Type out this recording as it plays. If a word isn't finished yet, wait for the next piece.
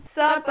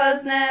Sup,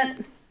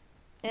 Buzznet?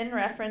 In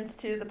reference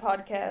to the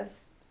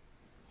podcast,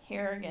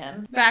 here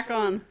again. Back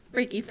on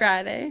Freaky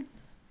Friday.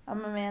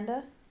 I'm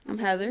Amanda. I'm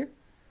Heather.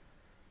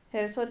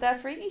 Hit us with that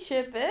freaky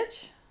shit,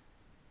 bitch.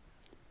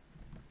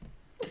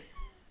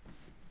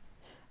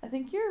 I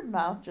think your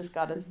mouth just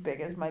got as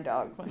big as my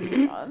dog when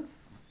he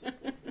yawns.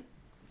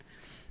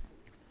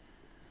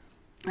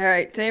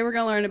 Alright, today we're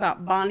going to learn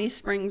about Bonnie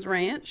Springs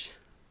Ranch.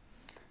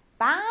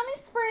 Bonnie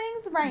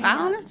Springs Ranch.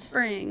 Bonnie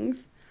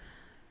Springs.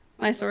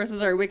 My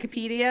sources are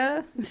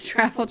Wikipedia, the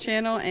Travel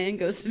Channel, and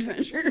Ghost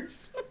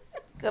Adventures.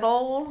 Good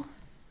old...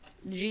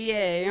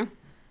 GA.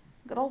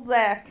 Good old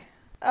Zach.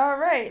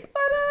 Alright.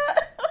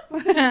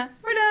 We're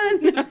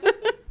done.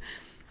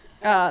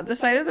 The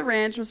site of the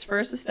ranch was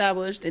first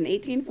established in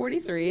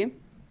 1843,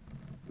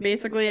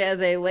 basically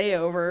as a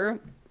layover.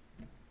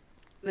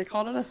 They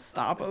called it a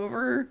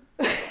stopover.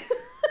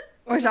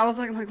 Which I was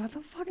like, what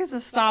the fuck is a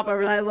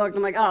stopover? And I looked,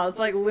 I'm like, oh, it's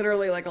like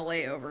literally like a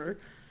layover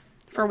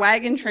for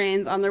wagon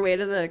trains on their way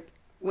to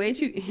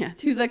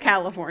the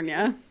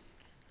California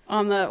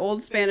on the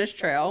old Spanish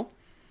Trail.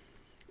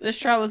 This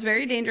trail was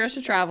very dangerous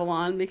to travel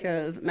on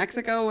because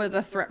Mexico was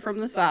a threat from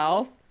the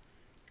south.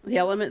 The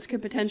elements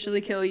could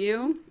potentially kill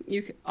you.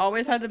 You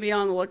always had to be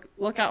on the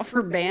lookout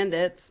for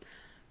bandits,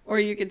 or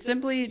you could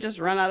simply just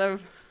run out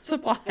of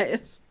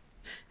supplies.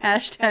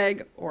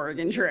 Hashtag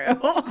Oregon Trail.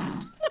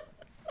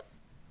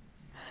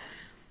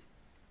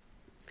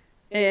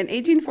 In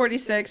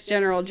 1846,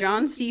 General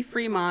John C.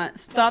 Fremont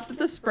stopped at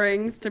the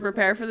springs to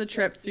prepare for the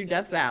trip through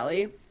Death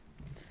Valley.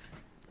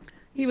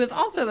 He was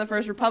also the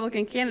first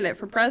Republican candidate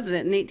for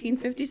president in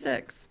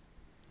 1856.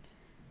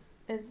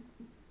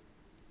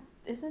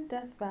 Isn't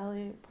Death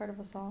Valley part of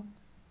a song?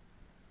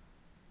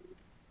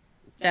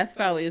 Death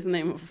Valley is the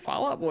name of a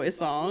Fall Out Boy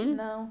song.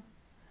 No.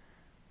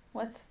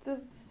 What's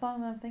the song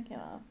that I'm thinking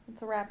of?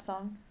 It's a rap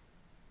song.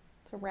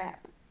 It's a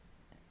rap.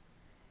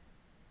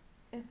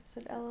 Is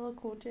it LL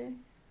Cool J?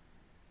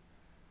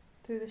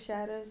 Through the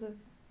shadows of...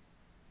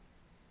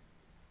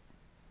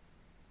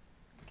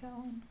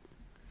 Going.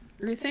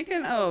 Are you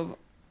thinking of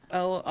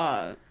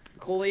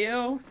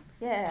Coolio?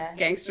 Yeah.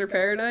 Gangster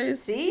Paradise?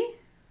 See?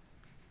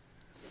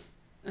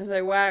 As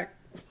I whack.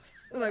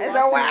 As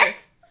I whack?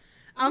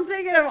 I'm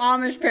thinking of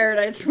Amish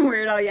Paradise from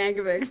Weird Al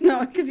Yankovic.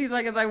 No, because he's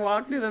like, as I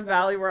walk through the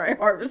valley where I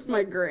harvest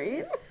my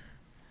grain.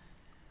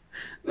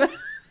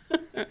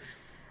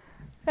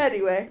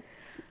 Anyway.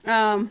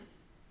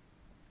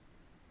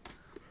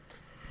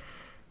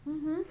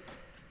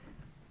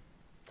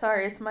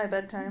 Sorry, it's my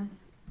bedtime.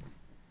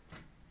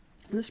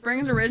 The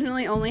Springs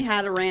originally only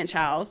had a ranch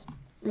house,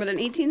 but in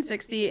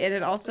 1860 it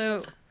had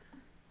also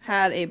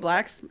had a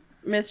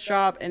blacksmith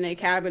shop and a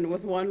cabin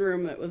with one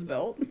room that was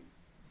built.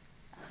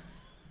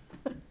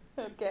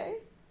 Okay.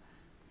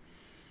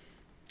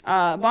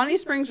 Bonnie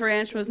Springs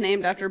Ranch was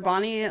named after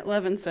Bonnie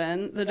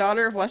Levinson, the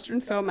daughter of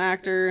Western film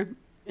actor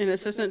and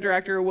assistant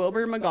director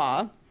Wilbur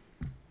McGaw.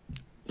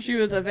 She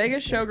was a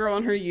Vegas showgirl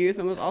in her youth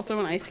and was also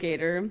an ice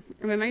skater.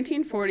 In the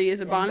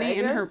 1940s, Bonnie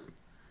and her...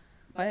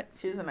 What?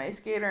 She was an ice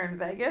skater in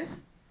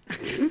Vegas?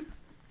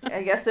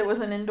 I guess it was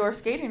an indoor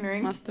skating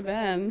rink. Must have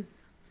been.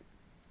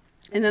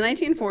 In the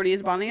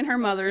 1940s, Bonnie and her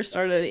mother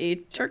started a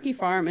turkey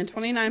farm in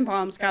 29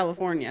 Palms,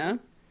 California.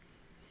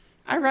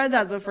 I read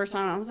that the first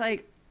time. I was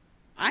like,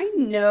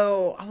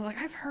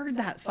 I've heard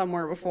that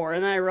somewhere before.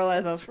 And then I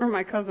realized that's where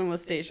my cousin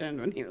was stationed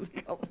when he was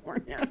in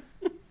California.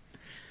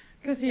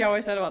 Because he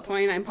always said about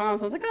 29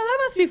 Palms. I was like, oh,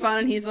 that must be fun.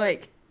 And he's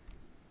like,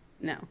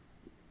 no.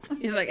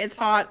 He's like, it's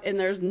hot and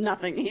there's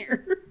nothing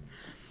here.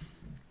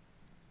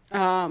 In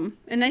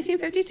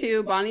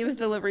 1952, Bonnie was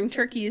delivering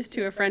turkeys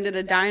to a friend at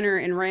a diner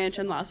and ranch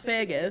in Las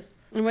Vegas.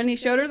 And when he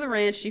showed her the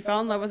ranch, she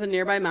fell in love with the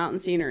nearby mountain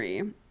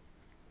scenery.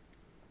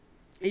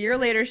 A year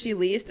later, she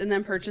leased and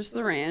then purchased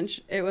the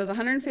ranch. It was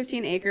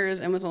 115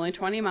 acres and was only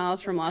 20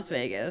 miles from Las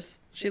Vegas.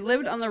 She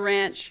lived on the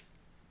ranch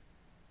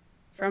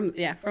from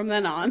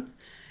then on.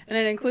 And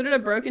it included a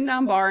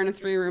broken-down bar and a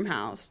 3-room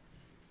house.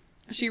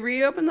 She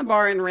reopened the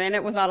bar and ran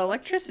it without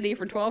electricity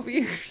for 12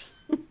 years,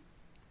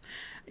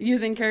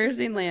 using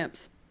kerosene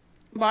lamps.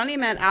 Bonnie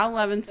met Al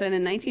Levinson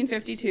in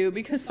 1952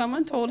 because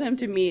someone told him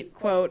to meet,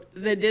 quote,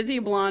 the dizzy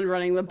blonde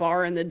running the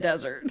bar in the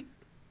desert,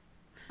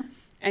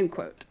 end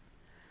quote.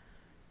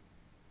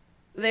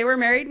 They were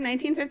married in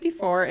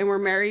 1954 and were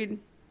married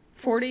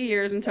 40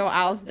 years until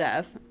Al's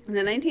death. In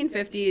the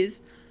 1950s,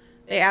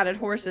 they added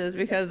horses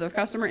because of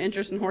customer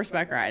interest in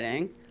horseback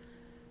riding.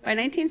 By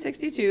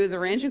 1962, the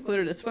ranch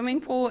included a swimming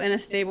pool and a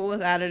stable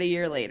was added a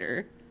year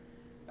later.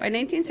 By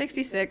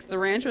 1966, the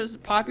ranch was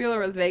popular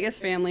with Vegas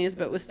families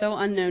but was still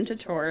unknown to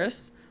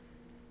tourists.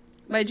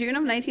 By June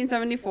of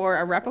 1974,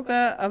 a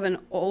replica of an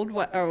old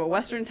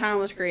western town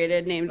was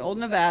created named Old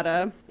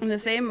Nevada. In the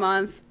same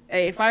month,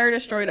 a fire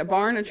destroyed a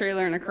barn, a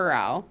trailer, and a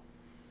corral.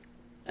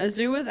 A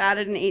zoo was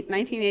added in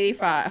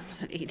 1985.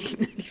 Was it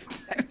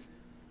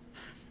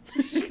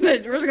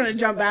 1895? We're just gonna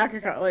jump back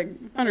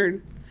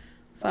 100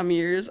 some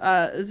years.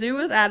 A zoo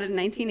was added in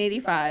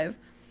 1985.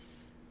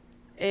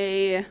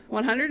 A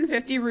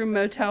 150-room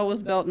motel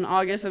was built in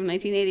August of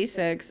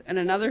 1986, and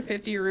another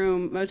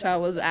 50-room motel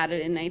was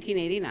added in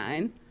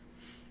 1989.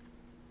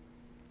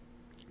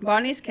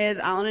 Bonnie's kids,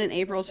 Alan and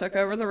April, took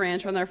over the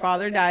ranch when their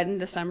father died in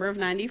December of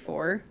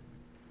 94.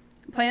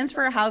 Plans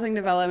for a housing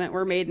development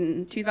were made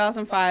in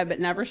 2005 but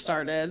never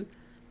started.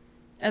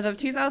 As of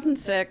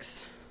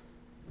 2006,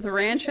 the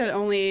ranch had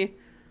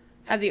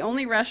the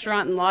only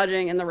restaurant and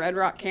lodging in the Red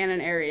Rock Canyon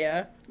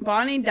area.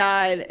 Bonnie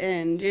died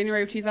in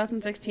January of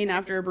 2016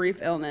 after a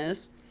brief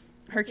illness.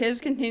 Her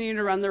kids continued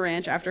to run the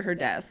ranch after her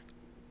death.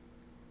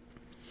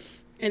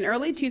 In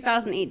early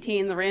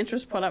 2018, the ranch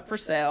was put up for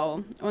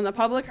sale. When the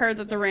public heard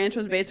that the ranch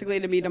was basically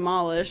to be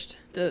demolished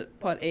to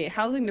put a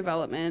housing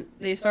development,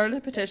 they started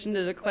a petition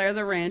to declare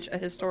the ranch a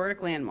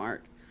historic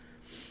landmark.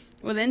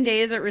 Within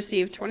days, it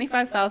received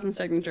 25,000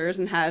 signatures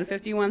and had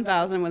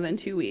 51,000 within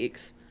 2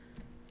 weeks.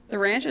 The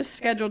ranch is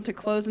scheduled to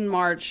close in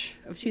March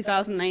of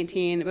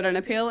 2019, but an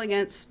appeal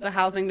against the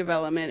housing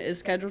development is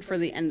scheduled for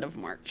the end of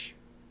March.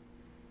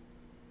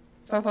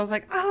 So I was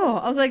like,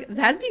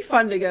 that'd be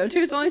fun to go to.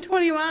 It's only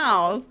 20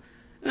 miles.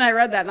 And I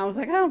read that, and I was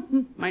like,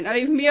 might not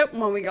even be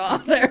open when we go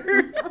out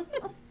there.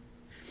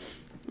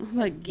 I was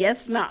like,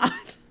 guess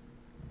not.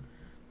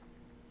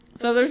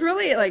 So there's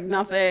really, like,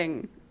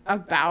 nothing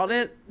about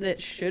it that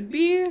should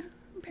be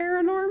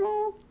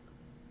paranormal.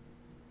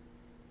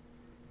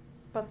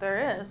 But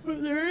there is.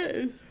 But there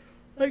is.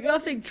 Like,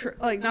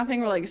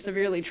 nothing like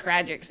severely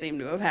tragic seemed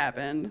to have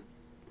happened.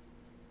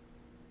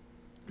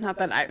 Not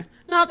that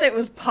it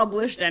was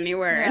published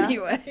anywhere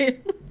anyway.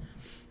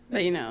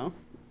 But, you know,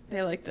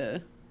 they like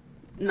to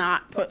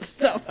not put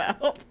stuff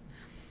out.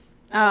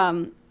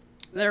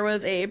 There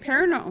was a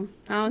paranormal,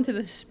 now into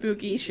the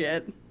spooky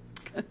shit.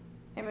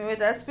 Hit me with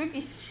that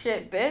spooky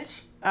shit,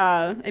 bitch.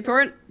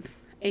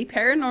 A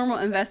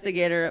paranormal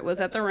investigator was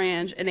at the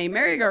ranch, and a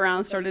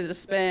merry-go-round started to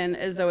spin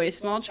as though a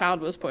small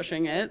child was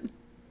pushing it.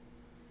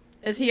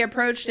 As he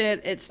approached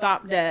it, it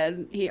stopped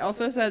dead. He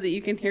also said that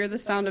you can hear the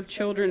sound of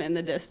children in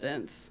the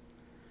distance.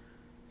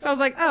 So I was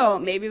like,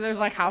 maybe there's,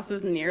 like,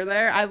 houses near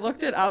there. I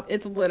looked it up.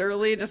 It's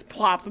literally just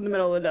plopped in the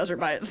middle of the desert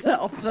by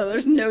itself. So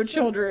there's no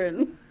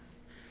children.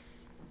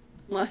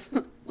 Unless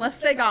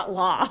they got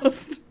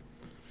lost.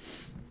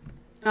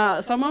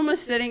 Someone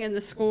was sitting in the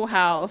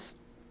schoolhouse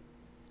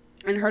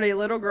and heard a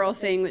little girl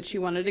saying that she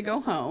wanted to go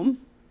home.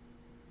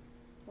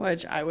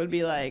 Which I would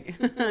be like,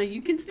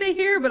 you can stay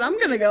here, but I'm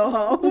going to go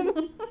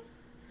home.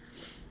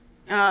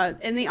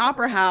 In the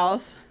opera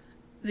house,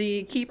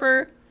 the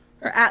keeper...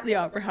 Or at the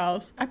opera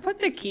house. I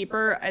put the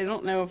keeper. I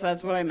don't know if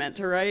that's what I meant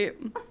to write.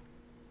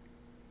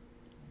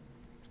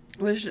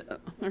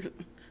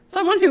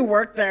 Someone who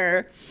worked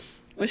there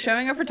was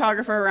showing a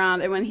photographer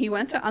around, and when he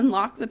went to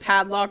unlock the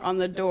padlock on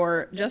the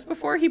door, just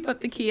before he put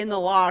the key in the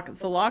lock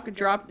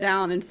dropped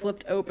down and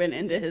flipped open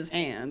into his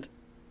hand.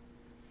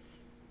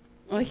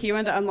 Like, he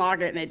went to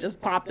unlock it, and it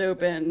just popped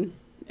open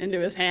into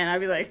his hand.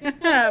 I'd be like,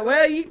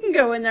 well, you can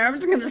go in there. I'm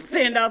just going to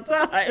stand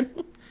outside.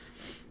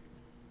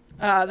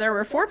 There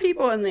were 4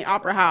 people in the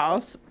opera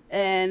house,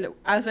 and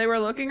as they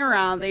were looking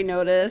around, they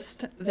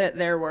noticed that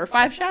there were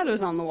 5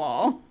 shadows on the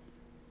wall.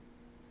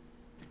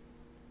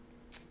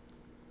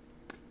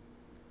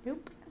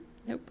 Nope.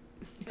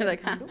 You're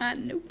like,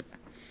 nope.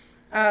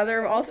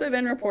 There have also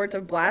been reports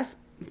of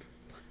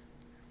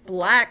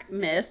black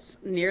mists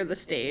near the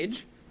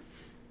stage.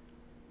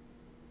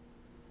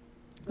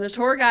 The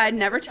tour guide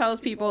never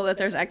tells people that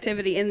there's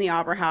activity in the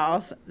opera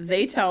house.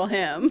 They tell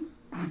him.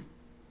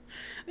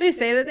 They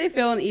say that they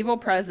feel an evil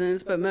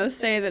presence, but most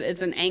say that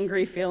it's an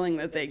angry feeling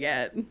that they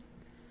get.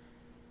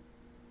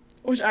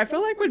 Which I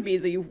feel like would be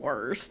the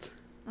worst.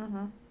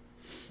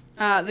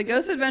 Mm-hmm. The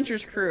Ghost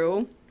Adventures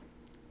crew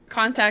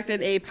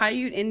contacted a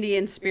Paiute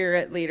Indian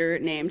spirit leader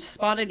named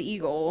Spotted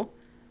Eagle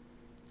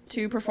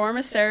to perform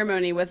a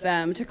ceremony with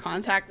them to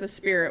contact the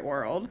spirit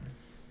world.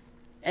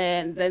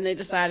 And then they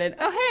decided,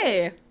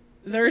 hey,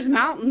 there's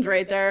mountains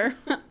right there.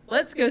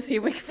 Let's go see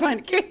if we can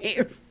find a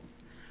cave.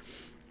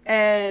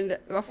 And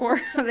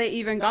before they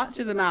even got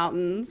to the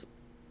mountains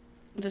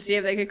to see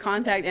if they could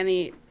contact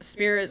any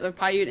spirits of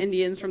Paiute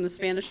Indians from the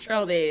Spanish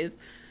Trail days,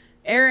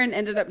 Aaron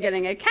ended up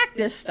getting a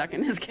cactus stuck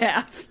in his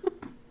calf.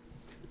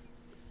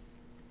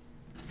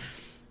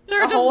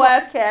 A whole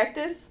ass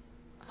cactus?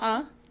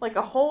 Huh? Like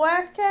a whole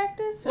ass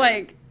cactus?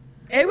 Like,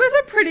 it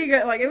was a pretty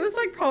good, like, it was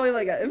like probably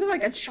like it was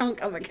like a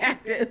chunk of a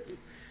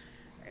cactus.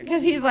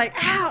 Because he's like,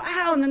 ow,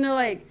 ow, and then they're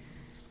like,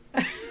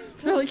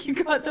 you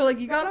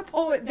gotta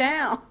pull it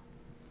down.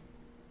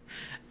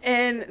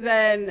 And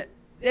then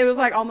it was,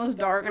 like, almost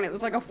dark, and it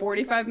was, like, a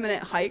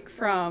 45-minute hike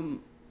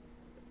from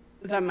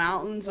the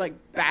mountains, like,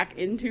 back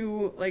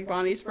into, like,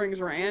 Bonnie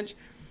Springs Ranch.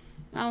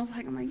 And I was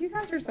like, you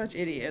guys are such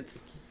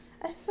idiots.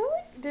 I feel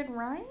like, did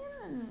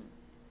Ryan?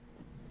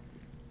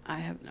 I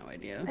have no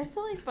idea. I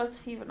feel like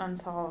BuzzFeed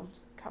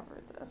Unsolved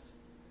covered this.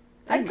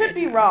 I could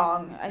be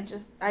wrong.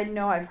 I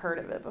know I've heard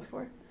of it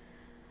before.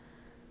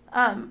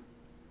 I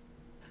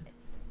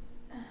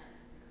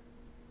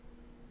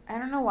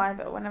don't know why,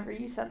 but whenever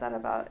you said that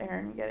about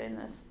Aaron getting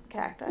this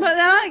cactus. But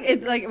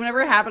then,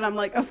 whenever it happened, I'm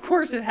like, of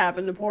course it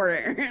happened to poor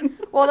Aaron.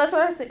 Well, that's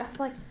what I was thinking. I was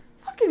like,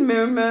 fucking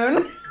Moon.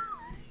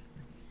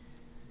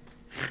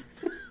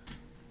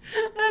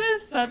 That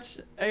is such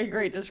a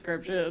great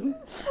description.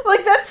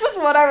 Like, that's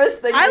just what I was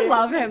thinking. I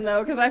love him,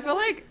 though, because I feel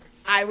like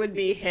I would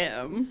be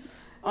him.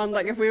 On,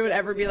 like, if we would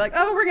ever be like,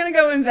 oh, we're gonna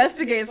go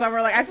investigate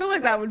somewhere. Like, I feel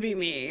like that would be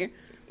me.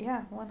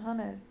 Yeah,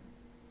 100.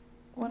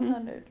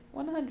 100%.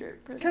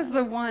 Because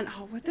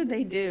what did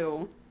they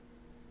do?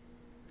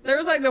 There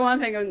was, like, the one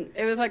thing, and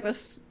it was, like,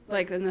 this,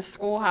 like, in the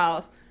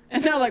schoolhouse.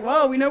 And they're like,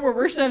 whoa, we know where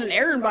we're sending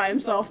Aaron by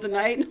himself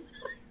tonight. It's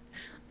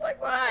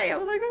like, why? I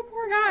was like, that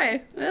poor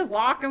guy. They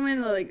lock him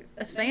in, like,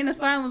 a sane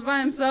asylum by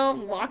himself,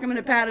 lock him in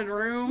a padded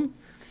room.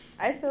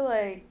 I feel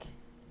like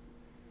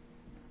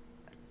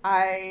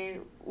I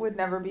would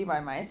never be by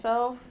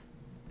myself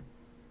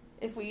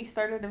if we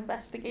started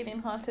investigating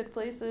haunted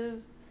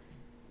places.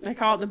 I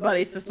call it the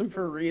buddy system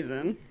for a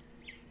reason.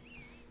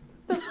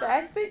 The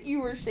fact that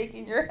you were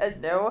shaking your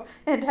head no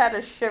and had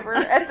a shiver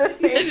at the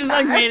same time. It just,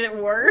 like, made it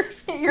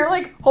worse. Your,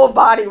 like, whole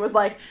body was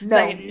like, no.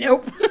 Like,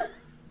 nope.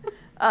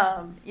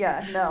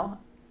 Yeah, no.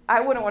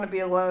 I wouldn't want to be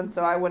alone,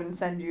 so I wouldn't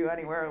send you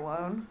anywhere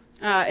alone.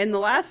 And the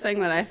last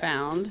thing that I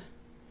found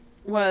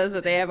was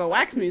that they have a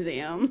wax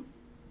museum.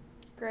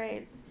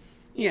 Great.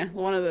 Yeah,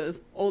 one of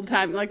those old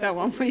time, like that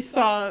one we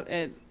saw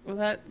at, was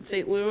that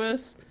St.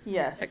 Louis?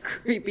 Yes. That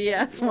creepy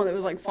ass one that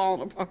was like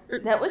falling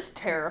apart. That was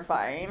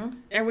terrifying.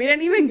 And we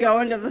didn't even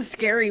go into the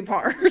scary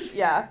part.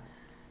 Yeah.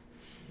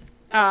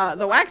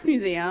 The Wax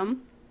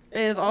Museum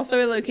is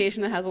also a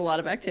location that has a lot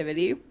of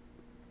activity.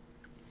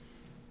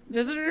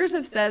 Visitors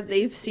have said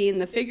they've seen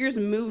the figures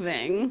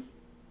moving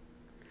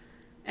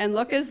and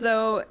look as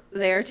though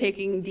they are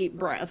taking deep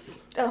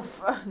breaths.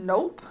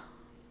 Nope.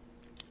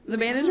 The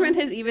management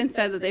has even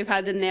said that they've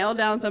had to nail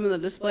down some of the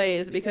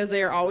displays because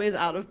they are always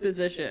out of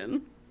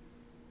position.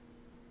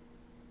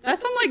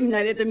 That's some, like,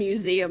 Night at the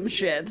Museum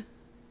shit.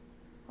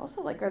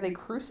 Also, like, are they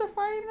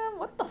crucifying them?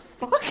 What the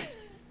fuck?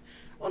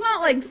 Well,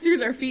 not, like, through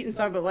their feet and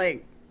stuff, but,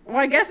 like, well,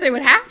 I guess they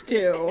would have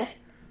to.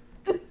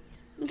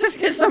 Just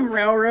get some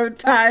railroad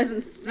ties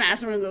and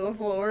smash them into the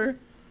floor.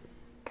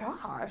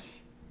 Gosh.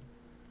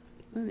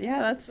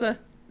 Yeah,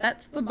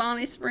 that's the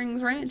Bonnie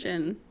Springs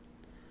Ranching.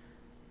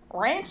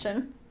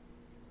 Ranching?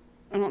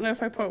 I don't know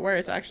if I put where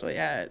it's actually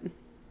at.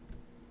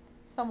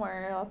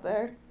 Somewhere out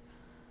there.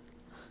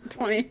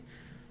 20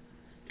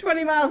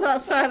 miles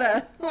outside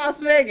of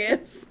Las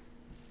Vegas.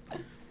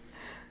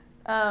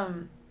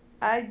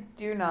 I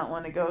do not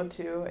want to go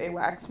to a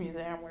wax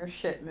museum where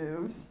shit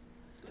moves.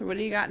 So what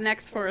do you got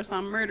next for us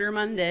on Murder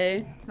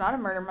Monday? It's not a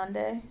Murder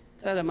Monday.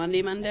 Is that a Monday?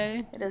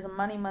 It is a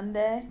Money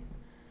Monday.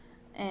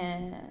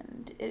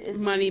 And it is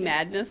Money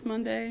Madness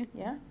Monday?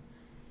 Yeah.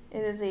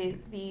 It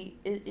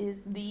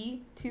is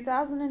the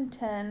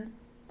 2010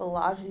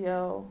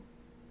 Bellagio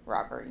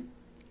robbery.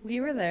 We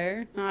were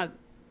there. Not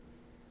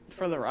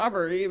for the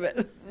robbery,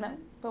 but... No,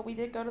 but we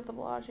did go to the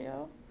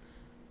Bellagio.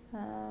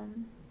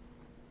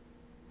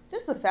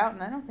 Just the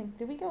fountain. I don't think...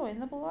 Did we go in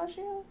the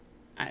Bellagio?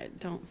 I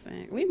don't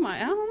think. We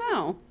might. I don't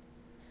know.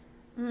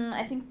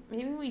 I think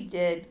maybe we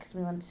did because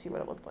we wanted to see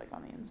what it looked like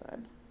on the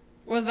inside.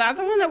 Was that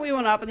the one that we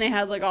went up and they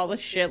had, like, all the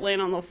shit laying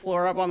on the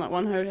floor up on that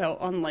one hotel,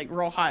 on, like,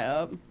 real high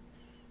up?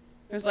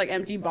 There's, like,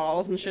 empty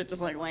bottles and shit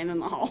just, like, laying in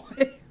the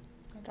hallway.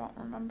 I don't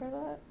remember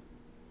that.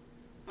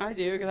 I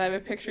do, because I have a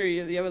picture of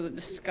you. You have a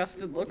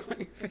disgusted look on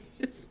your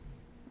face.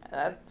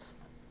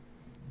 That's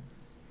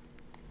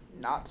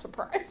not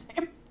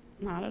surprising.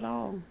 Not at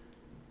all.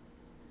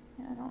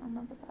 Yeah, I don't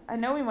remember that. I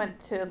know we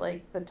went to,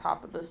 like, the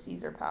top of the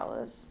Caesar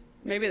Palace.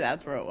 Maybe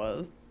that's where it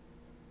was.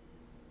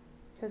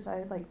 Because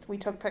we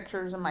took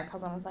pictures and my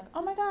cousin was like,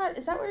 oh my god,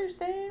 is that where you're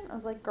staying? I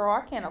was like, girl,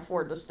 I can't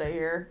afford to stay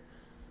here.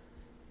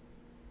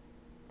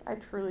 I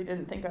truly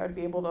didn't think I would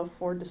be able to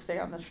afford to stay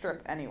on the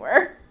Strip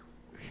anywhere.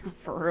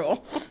 For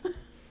real.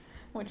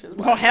 Which is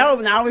well, hell,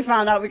 now we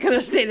found out we could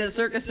have stayed at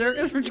Circus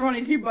Circus for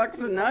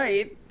 $22 a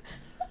night.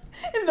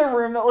 In the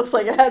room that looks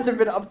like it hasn't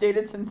been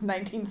updated since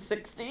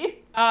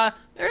 1960.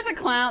 There's a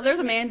clown. There's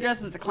a man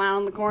dressed as a clown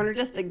in the corner.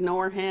 Just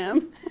ignore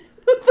him.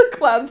 The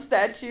clown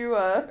statue,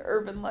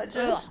 urban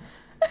legend. Ugh.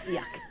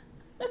 Yuck.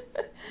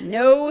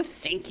 No,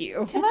 thank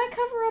you. Can I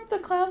cover up the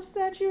clown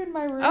statue in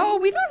my room? Oh,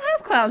 we don't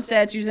have clown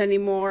statues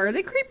anymore.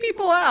 They creep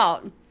people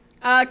out.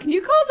 Can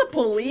you call the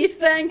police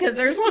then? Because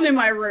there's one in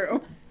my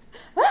room.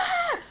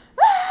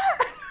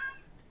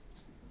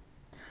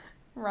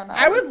 Run out.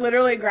 I would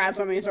literally grab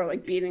something and start,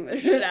 like, beating the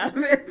shit out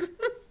of it.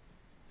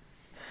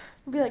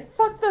 Be like,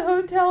 fuck the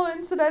hotel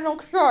incidental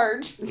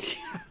charge. This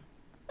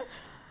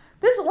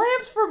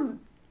lamp's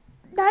from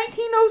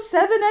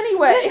 1907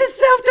 anyway. This is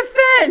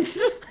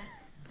self-defense!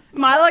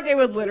 It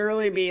would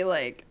literally be,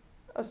 like...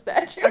 A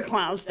statue? A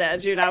clown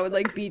statue, and I would,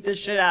 like, beat the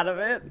shit out of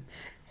it.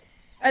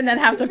 And then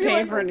have to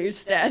pay for a new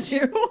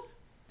statue.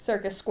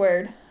 Circus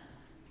Squared.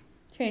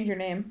 Change your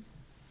name.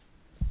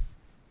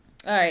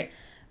 Alright.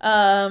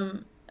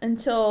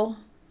 Until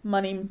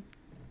Money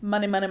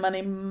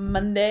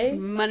Monday.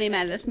 Money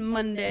Madness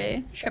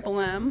Monday. Triple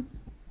M.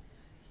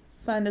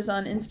 Find us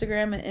on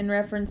Instagram at In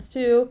Reference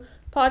To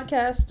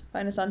Podcast.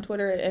 Find us on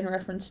Twitter at In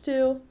Reference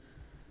To.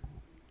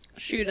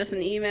 Shoot us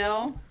an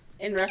email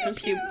in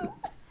reference to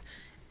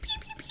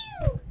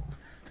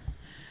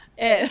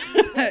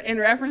in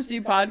reference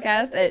to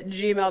podcast at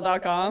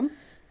gmail.com.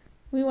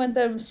 We want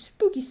them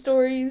spooky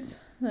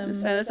stories.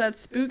 Send us that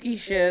spooky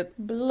shit.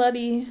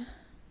 Bloody.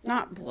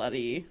 Not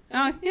bloody.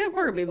 Yeah,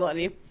 we're gonna be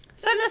bloody.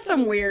 Send us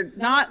some weird,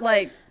 not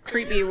like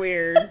creepy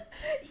weird.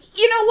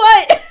 You know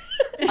what?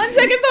 On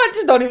second thought,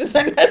 just don't even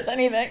send us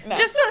anything. No.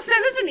 Just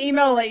send us an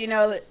email,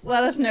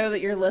 let us know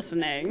that you're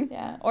listening.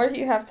 Yeah, or if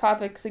you have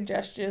topic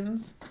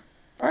suggestions.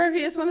 Or if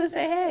you just want to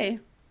say, hey.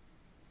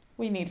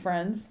 We need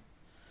friends.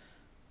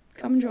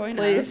 Come join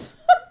Please.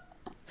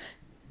 us.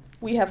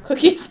 We have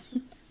cookies.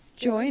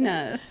 Join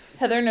us.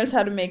 Heather knows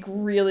how to make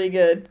really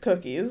good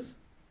cookies.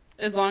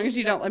 As long as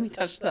you don't let me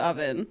touch the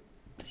oven.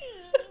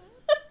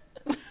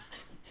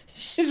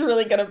 She's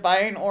really good at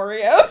buying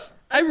Oreos.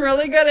 I'm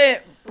really good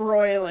at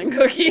broiling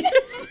cookies.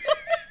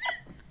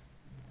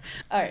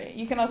 Alright,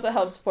 you can also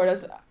help support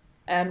us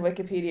and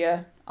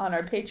Wikipedia on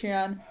our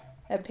Patreon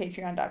at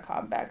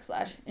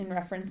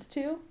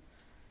patreon.com/inreference2.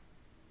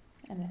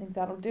 And I think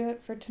that'll do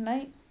it for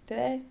today.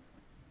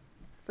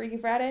 Freaky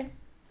Friday.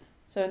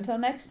 So until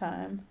next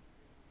time.